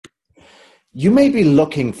You may be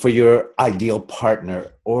looking for your ideal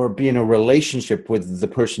partner or be in a relationship with the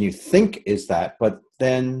person you think is that, but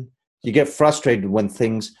then you get frustrated when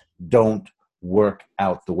things don't work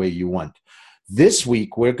out the way you want. This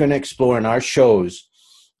week, we're going to explore in our shows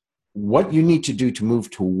what you need to do to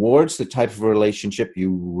move towards the type of relationship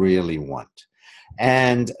you really want.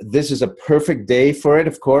 And this is a perfect day for it,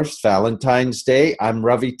 of course, Valentine's Day. I'm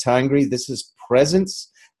Ravi Tangri. This is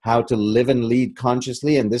Presence, How to Live and Lead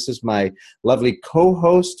Consciously. And this is my lovely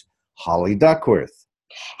co-host, Holly Duckworth.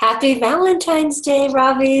 Happy Valentine's Day,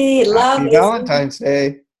 Ravi. Happy Valentine's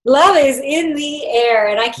Day. Love is in the air.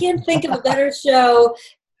 And I can't think of a better show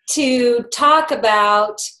to talk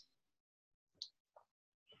about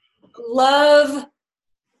love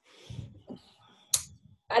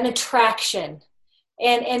and attraction.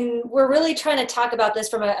 And we're really trying to talk about this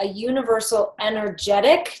from a universal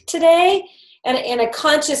energetic today and a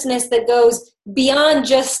consciousness that goes beyond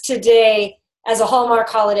just today as a Hallmark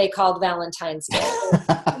holiday called Valentine's Day.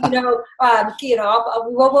 We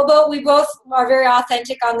both are very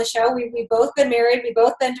authentic on the show. We've both been married. We've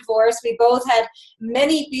both been divorced. We both had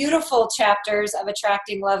many beautiful chapters of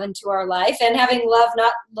attracting love into our life and having love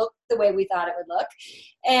not look the way we thought it would look.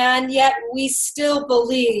 And yet we still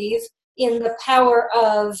believe in the power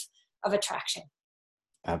of attraction.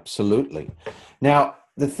 Absolutely. Now,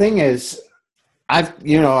 the thing is,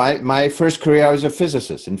 my first career, I was a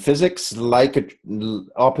physicist. In physics,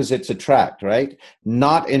 opposites attract, right?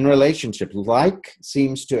 Not in relationship. Like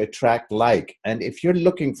seems to attract like. And if you're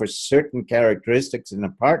looking for certain characteristics in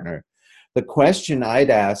a partner, the question I'd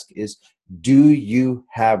ask is, do you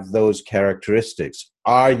have those characteristics?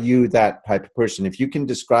 Are you that type of person? If you can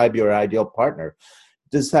describe your ideal partner,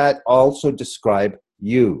 does that also describe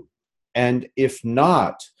you? And if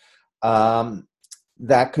not,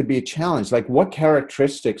 that could be a challenge. Like, what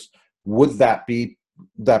characteristics would that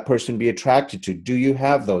person be attracted to? Do you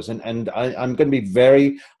have those? And I'm going to be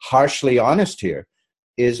very harshly honest here.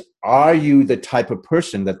 Are you the type of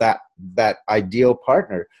person that ideal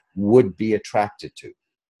partner would be attracted to?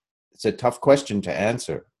 It's a tough question to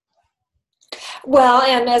answer. Well,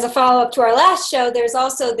 and as a follow-up to our last show, there's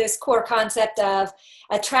also this core concept of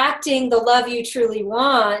attracting the love you truly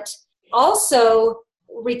want also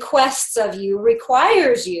requires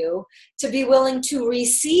you to be willing to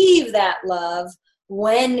receive that love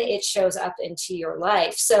when it shows up into your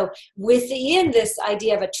life. So within this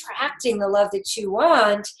idea of attracting the love that you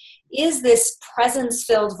want is this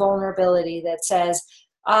presence-filled vulnerability that says,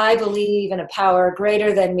 I believe in a power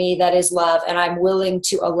greater than me that is love, and I'm willing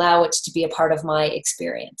to allow it to be a part of my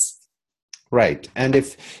experience. Right. And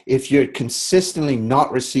if you're consistently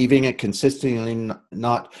not receiving it,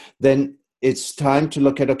 then it's time to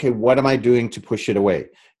look at, okay, what am I doing to push it away?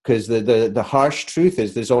 Because the harsh truth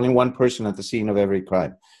is there's only one person at the scene of every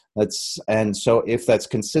crime. And so if that's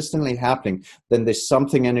consistently happening, then there's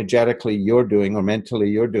something energetically you're doing or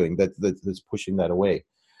mentally you're doing that's pushing that away.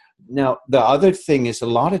 Now, the other thing is a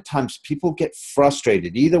lot of times people get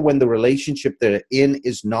frustrated, either when the relationship they're in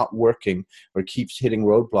is not working or keeps hitting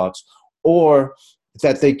roadblocks, or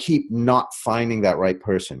that they keep not finding that right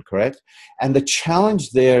person, correct? And the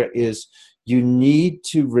challenge there is you need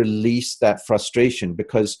to release that frustration,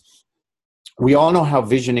 because we all know how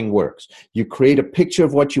visioning works. You create a picture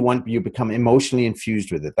of what you want, you become emotionally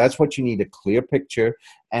infused with it. That's what you need, a clear picture,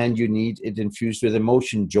 and you need it infused with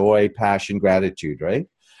emotion, joy, passion, gratitude, right?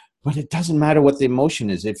 But it doesn't matter what the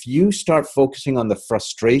emotion is. If you start focusing on the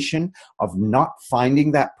frustration of not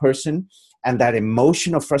finding that person, and that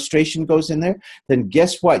emotion of frustration goes in there, then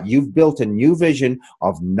guess what? You've built a new vision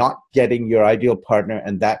of not getting your ideal partner,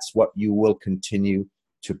 and that's what you will continue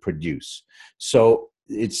to produce. So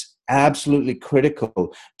it's absolutely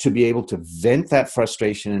critical to be able to vent that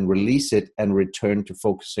frustration and release it and return to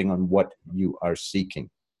focusing on what you are seeking.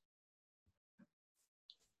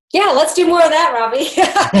 Yeah, let's do more of that, Ravi.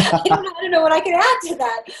 I don't know what I can add to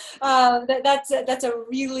that. That's a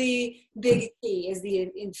really big key, is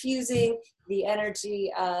the infusing the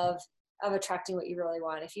energy of attracting what you really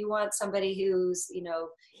want. If you want somebody who's,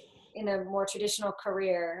 in a more traditional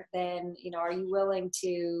career, then, are you willing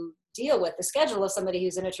to deal with the schedule of somebody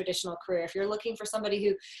who's in a traditional career? If you're looking for somebody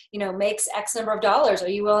who, makes X number of dollars, are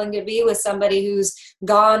you willing to be with somebody who's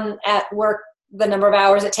gone at work the number of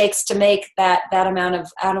hours it takes to make that amount of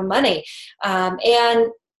money, and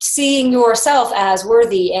seeing yourself as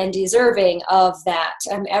worthy and deserving of that.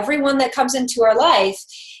 Everyone that comes into our life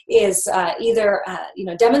is either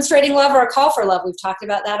demonstrating love or a call for love. We've talked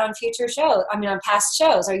about that on on past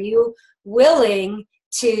shows. Are you willing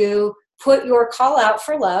to put your call out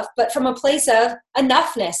for love, but from a place of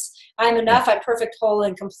enoughness? I'm enough, I'm perfect, whole,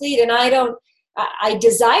 and complete, and I don't I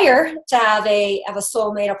desire to have a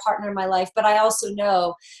soulmate, a partner in my life, but I also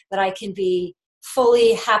know that I can be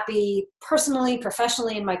fully happy personally,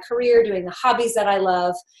 professionally, in my career, doing the hobbies that I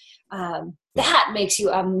love. That makes you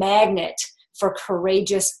a magnet for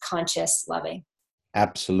courageous, conscious loving.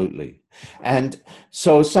 Absolutely. And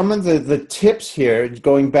so some of the tips here,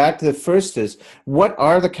 going back to the first, is what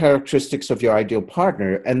are the characteristics of your ideal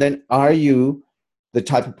partner? And then are you the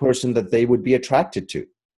type of person that they would be attracted to?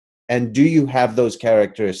 And do you have those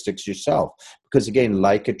characteristics yourself? Because again,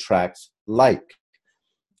 like attracts like.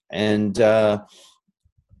 And I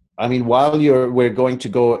mean, while we're going to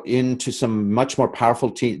go into some much more powerful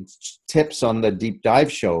tips on the deep dive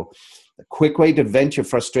show, a quick way to vent your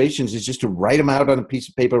frustrations is just to write them out on a piece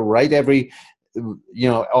of paper, write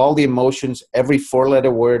all the emotions, every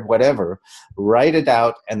 4-letter word, whatever, write it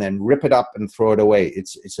out and then rip it up and throw it away.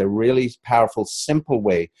 It's a really powerful, simple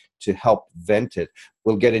way to help vent it.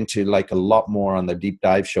 We'll get into like a lot more on the deep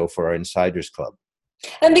dive show for our Insiders Club.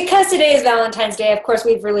 And because today is Valentine's Day, of course,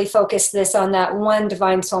 we've really focused this on that one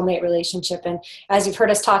divine soulmate relationship. And as you've heard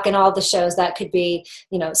us talk in all the shows, that could be,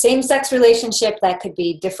 same-sex relationship, that could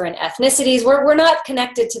be different ethnicities. We're not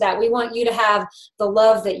connected to that. We want you to have the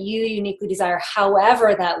love that you uniquely desire,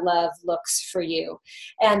 however that love looks for you.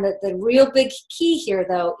 And the real big key here,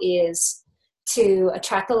 though, is to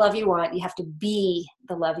attract the love you want. You have to be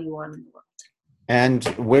the love you want in the world. And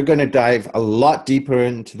we're going to dive a lot deeper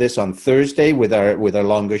into this on Thursday with our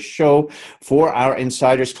longest show for our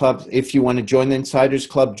Insiders Club. If you want to join the Insiders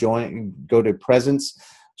Club, go to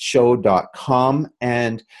presenceshow.com,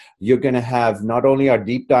 and you're going to have not only our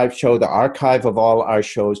deep dive show, the archive of all our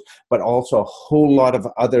shows, but also a whole lot of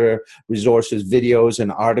other resources, videos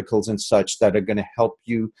and articles and such that are going to help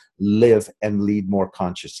you live and lead more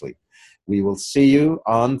consciously. We will see you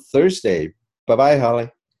on Thursday. Bye-bye,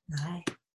 Holly. Bye.